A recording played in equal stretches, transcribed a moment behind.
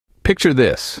Picture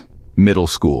this: middle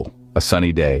school, a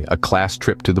sunny day, a class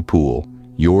trip to the pool,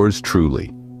 yours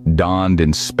truly, donned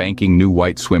in spanking new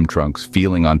white swim trunks,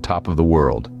 feeling on top of the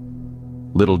world.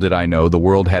 Little did I know, the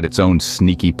world had its own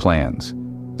sneaky plans.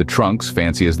 The trunks,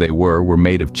 fancy as they were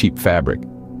made of cheap fabric.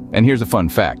 And here's a fun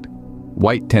fact: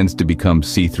 white tends to become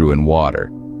see-through in water.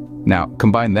 Now,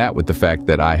 combine that with the fact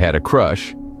that I had a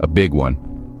crush, a big one,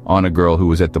 on a girl who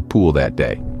was at the pool that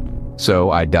day.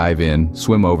 So I dive in,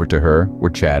 swim over to her,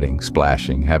 we're chatting,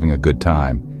 splashing, having a good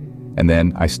time. And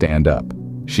then I stand up.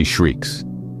 She shrieks.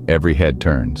 Every head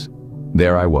turns.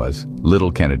 There I was,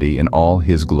 little Kennedy in all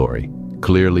his glory,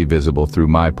 clearly visible through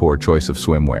my poor choice of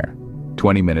swimwear.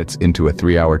 20 minutes into a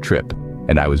 3-hour trip,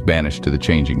 and I was banished to the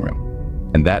changing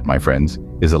room. And that, my friends,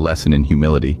 is a lesson in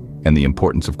humility and the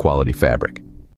importance of quality fabric.